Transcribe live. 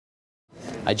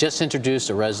I just introduced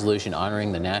a resolution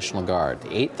honoring the National Guard,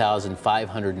 the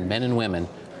 8,500 men and women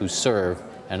who serve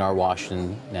in our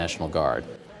Washington National Guard.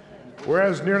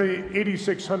 Whereas nearly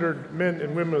 8,600 men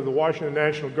and women of the Washington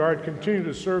National Guard continue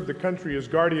to serve the country as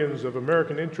guardians of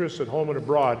American interests at home and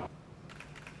abroad.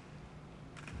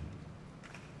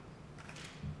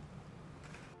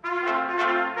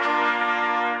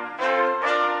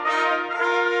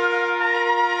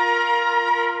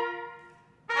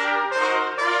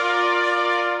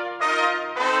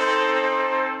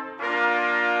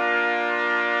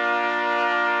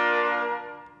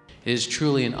 It is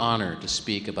truly an honor to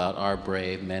speak about our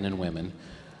brave men and women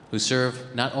who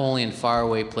serve not only in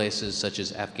faraway places such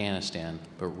as Afghanistan,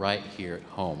 but right here at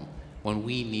home when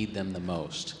we need them the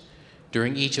most.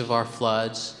 During each of our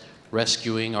floods,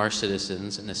 rescuing our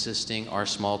citizens and assisting our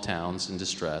small towns in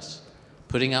distress,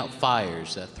 putting out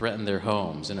fires that threaten their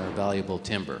homes and our valuable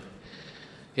timber.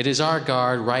 It is our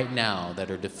Guard right now that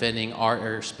are defending our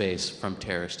airspace from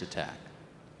terrorist attack.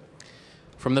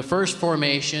 From the first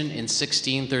formation in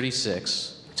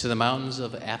 1636 to the mountains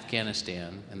of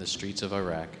Afghanistan and the streets of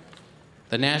Iraq,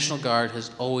 the National Guard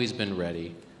has always been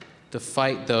ready to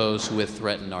fight those who have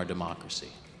threatened our democracy.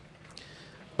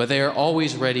 But they are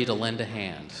always ready to lend a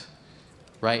hand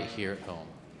right here at home.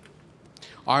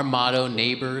 Our motto,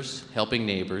 Neighbors Helping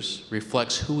Neighbors,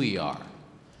 reflects who we are,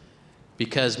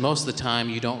 because most of the time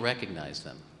you don't recognize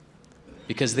them,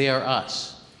 because they are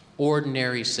us,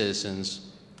 ordinary citizens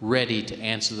ready to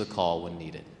answer the call when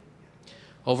needed.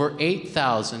 Over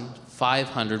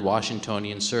 8,500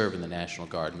 Washingtonians serve in the National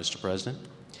Guard, Mr. President,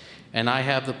 and I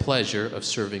have the pleasure of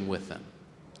serving with them.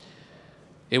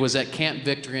 It was at Camp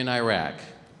Victory in Iraq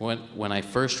when I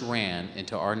first ran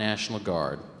into our National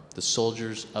Guard, the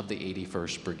soldiers of the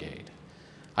 81st Brigade.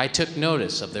 I took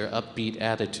notice of their upbeat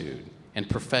attitude and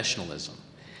professionalism,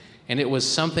 and it was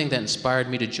something that inspired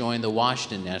me to join the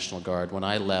Washington National Guard when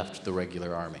I left the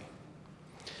regular Army.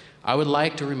 I would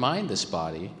like to remind this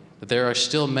body that there are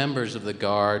still members of the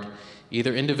Guard,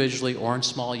 either individually or in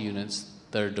small units,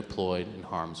 that are deployed in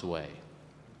harm's way.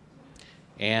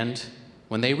 And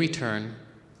when they return,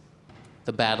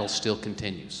 the battle still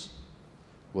continues,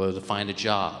 whether to find a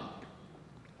job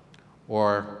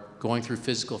or going through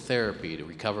physical therapy to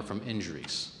recover from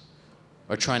injuries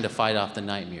or trying to fight off the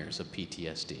nightmares of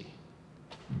PTSD.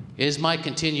 It is my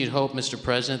continued hope, Mr.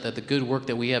 President, that the good work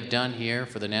that we have done here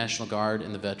for the National Guard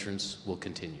and the veterans will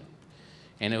continue.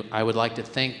 And I would like to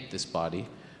thank this body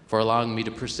for allowing me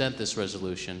to present this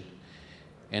resolution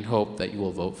and hope that you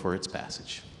will vote for its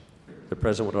passage. The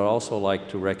President would also like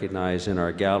to recognize in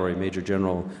our gallery Major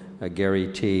General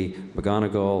Gary T.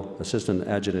 McGonigal, Assistant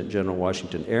Adjutant General,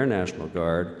 Washington Air National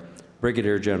Guard,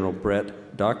 Brigadier General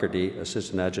Brett Doherty,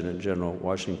 Assistant Adjutant General,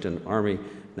 Washington Army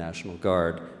National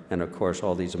Guard, and of course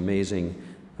all these amazing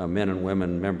men and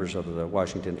women, members of the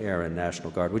Washington Air and National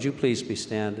Guard. Would you please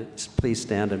stand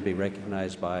and be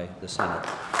recognized by the Senate?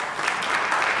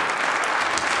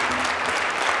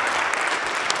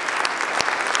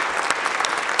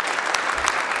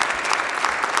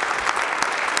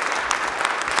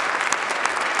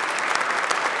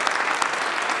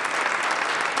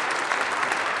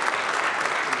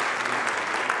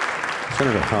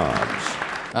 Senator Hobbs.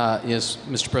 Yes,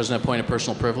 Mr. President, a point of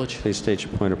personal privilege. Please state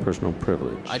your point of personal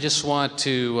privilege. I just want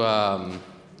to,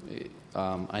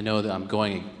 I know that I'm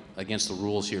going against the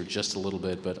rules here just a little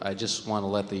bit, but I just want to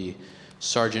let the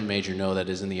Sergeant Major know that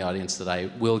is in the audience that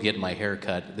I will get my hair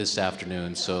cut this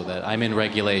afternoon so that I'm in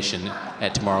regulation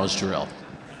at tomorrow's drill.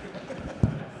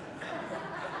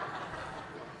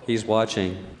 He's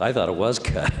watching. I thought it was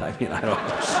cut. I mean, I don't.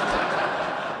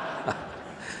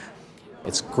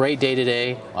 It's a great day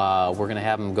today. We're going to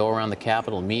have them go around the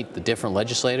Capitol and meet the different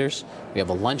legislators. We have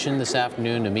a luncheon this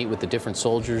afternoon to meet with the different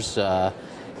soldiers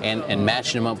and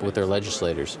matching them up with their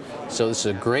legislators. So this is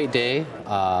a great day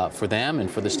for them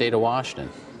and for the state of Washington.